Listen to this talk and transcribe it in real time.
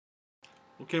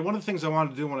Okay, one of the things I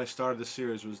wanted to do when I started this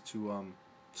series was to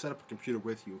set up a computer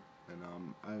with you, and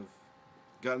I've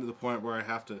gotten to the point where I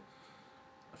feel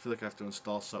like I have to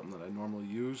install something that I normally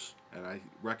use, and I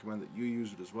recommend that you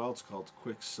use it as well. It's called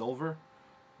Quicksilver.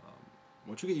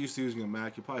 Once you get used to using a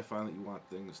Mac, you'll probably find that you want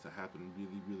things to happen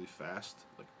really, really fast.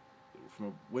 Like from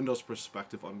a Windows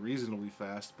perspective, unreasonably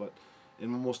fast, but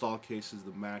in almost all cases,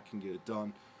 the Mac can get it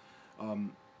done.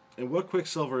 Um, and what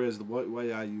Quicksilver is, the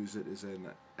way I use it is an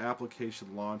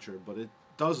application launcher, but it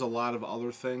does a lot of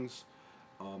other things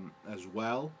as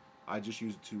well. I just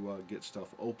use it to get stuff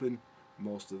open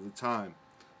most of the time.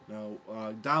 Now,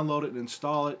 download it and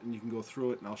install it, and you can go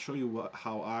through it, and I'll show you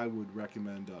how I would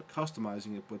recommend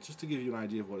customizing it, but just to give you an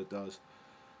idea of what it does.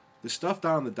 The stuff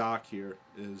down on the dock here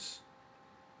is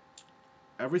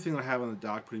everything that I have on the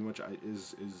dock pretty much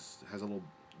has a little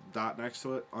dot next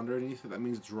to it underneath it. That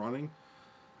means it's running.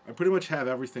 I pretty much have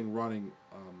everything running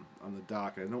on the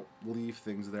dock. I don't leave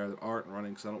things there that aren't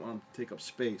running because I don't want them to take up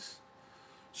space.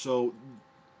 So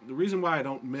the reason why I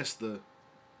don't miss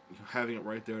having it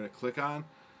right there to click on,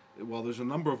 well, there's a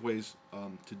number of ways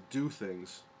to do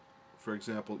things. For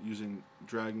example,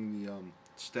 dragging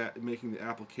making the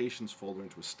applications folder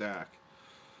into a stack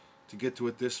to get to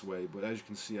it this way. But as you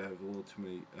can see, I have a little too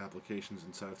many applications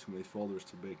inside of too many folders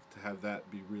to have that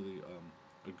be really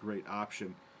a great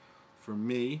option for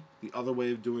me. The other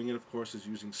way of doing it, of course, is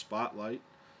using Spotlight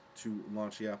to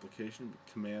launch the application.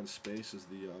 Command space is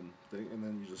the thing, and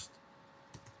then you just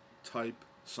type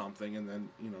something, and then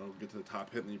get to the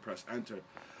top hit, and then you press enter.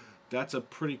 That's a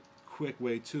pretty quick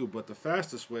way too, but the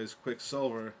fastest way is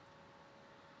Quicksilver.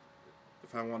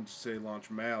 If I wanted to say launch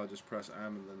mail, I just press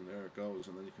M, and then there it goes,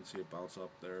 and then you can see it bounce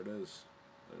up. There it is.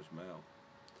 There's mail.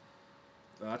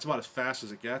 That's about as fast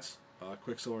as it gets.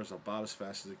 Quicksilver is about as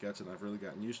fast as it gets, and I've really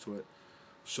gotten used to it.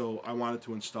 So I wanted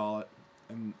to install it,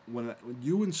 and when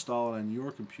you install it on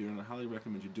your computer, and I highly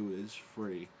recommend you do it, it's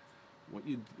free.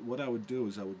 What I would do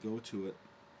is I would go to it.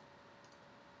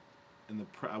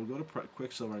 I would go to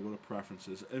Quicksilver. I go to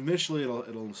Preferences. Initially,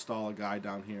 it'll install a guide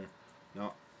down here.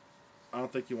 Now, I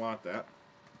don't think you want that.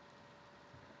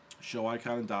 Show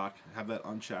icon and dock. Have that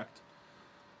unchecked.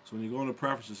 So when you go into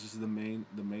Preferences, this is the main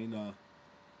window,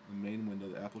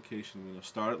 the application window.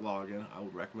 Start at login. I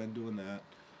would recommend doing that.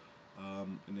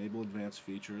 Enable advanced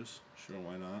features. Sure,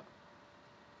 why not?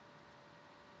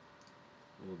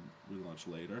 We'll relaunch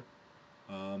later.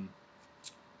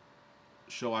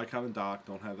 Show icon and dock.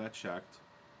 Don't have that checked.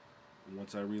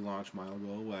 Once I relaunch, mine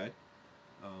will go away.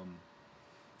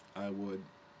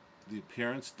 The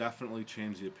appearance, definitely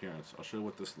change the appearance. I'll show you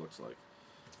what this looks like.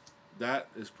 That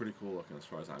is pretty cool looking as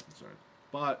far as I'm concerned.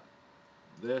 But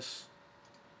this,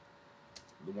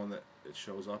 the one that it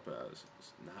shows up as,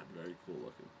 is not very cool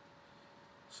looking.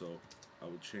 So I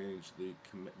would change the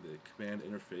command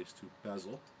interface to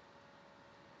bezel.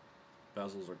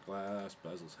 Bezels are glass.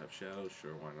 Bezels have shadows.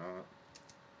 Sure, why not?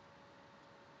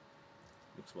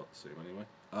 Looks about the same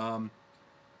anyway.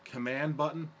 Command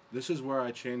button. This is where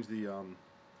I change the.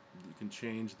 You can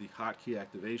change the hotkey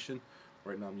activation.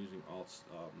 Right now I'm using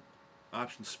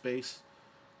Option space.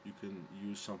 You can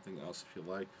use something else if you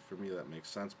like. For me, that makes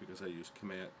sense because I use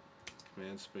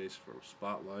command space for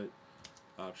Spotlight,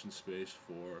 Option space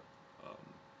for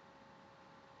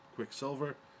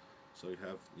Quicksilver. So you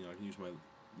have, I can use my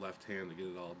left hand to get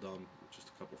it all done with just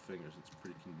a couple fingers. It's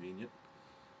pretty convenient.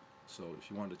 So if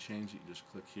you wanted to change it, you just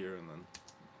click here and then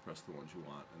press the ones you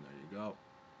want, and there you go.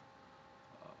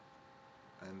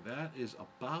 And that is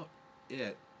about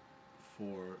it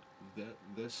for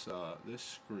this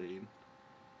screen.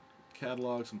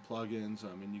 Catalogs and plugins.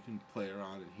 I mean, you can play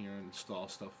around in here and install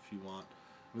stuff if you want.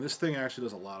 I mean, this thing actually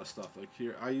does a lot of stuff. Like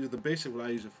here, I use the basic. What I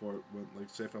use it for, like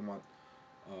say if I want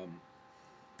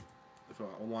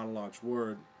to launch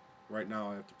Word, right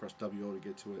now I have to press WO to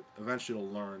get to it. Eventually,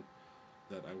 it'll learn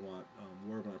that I want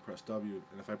Word when I press W,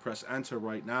 and if I press Enter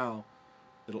right now,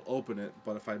 it'll open it.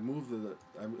 But if I move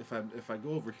if I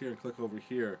go over here and click over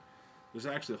here, there's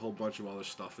actually a whole bunch of other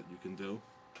stuff that you can do.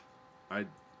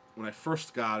 When I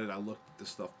first got it, I looked at this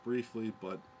stuff briefly,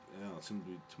 but it seemed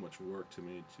to be too much work to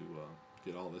me to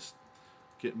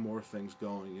get more things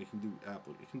going. It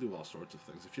can do all sorts of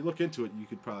things. If you look into it, you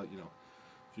could probably,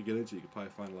 if you get into it, you could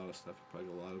probably find a lot of stuff. You probably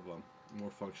get a lot of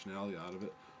more functionality out of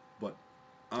it. But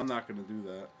I'm not going to do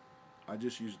that. I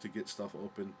just use it to get stuff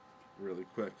open really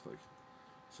quick, like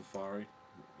Safari.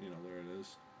 There it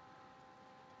is.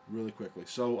 Really quickly.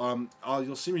 So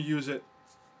you'll see me use it,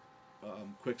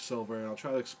 Quicksilver, and I'll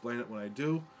try to explain it when I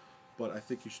do. But I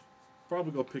think you should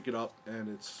probably go pick it up, and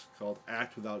it's called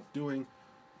Act Without Doing,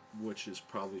 which is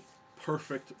probably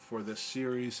perfect for this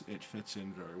series. It fits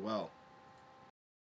in very well.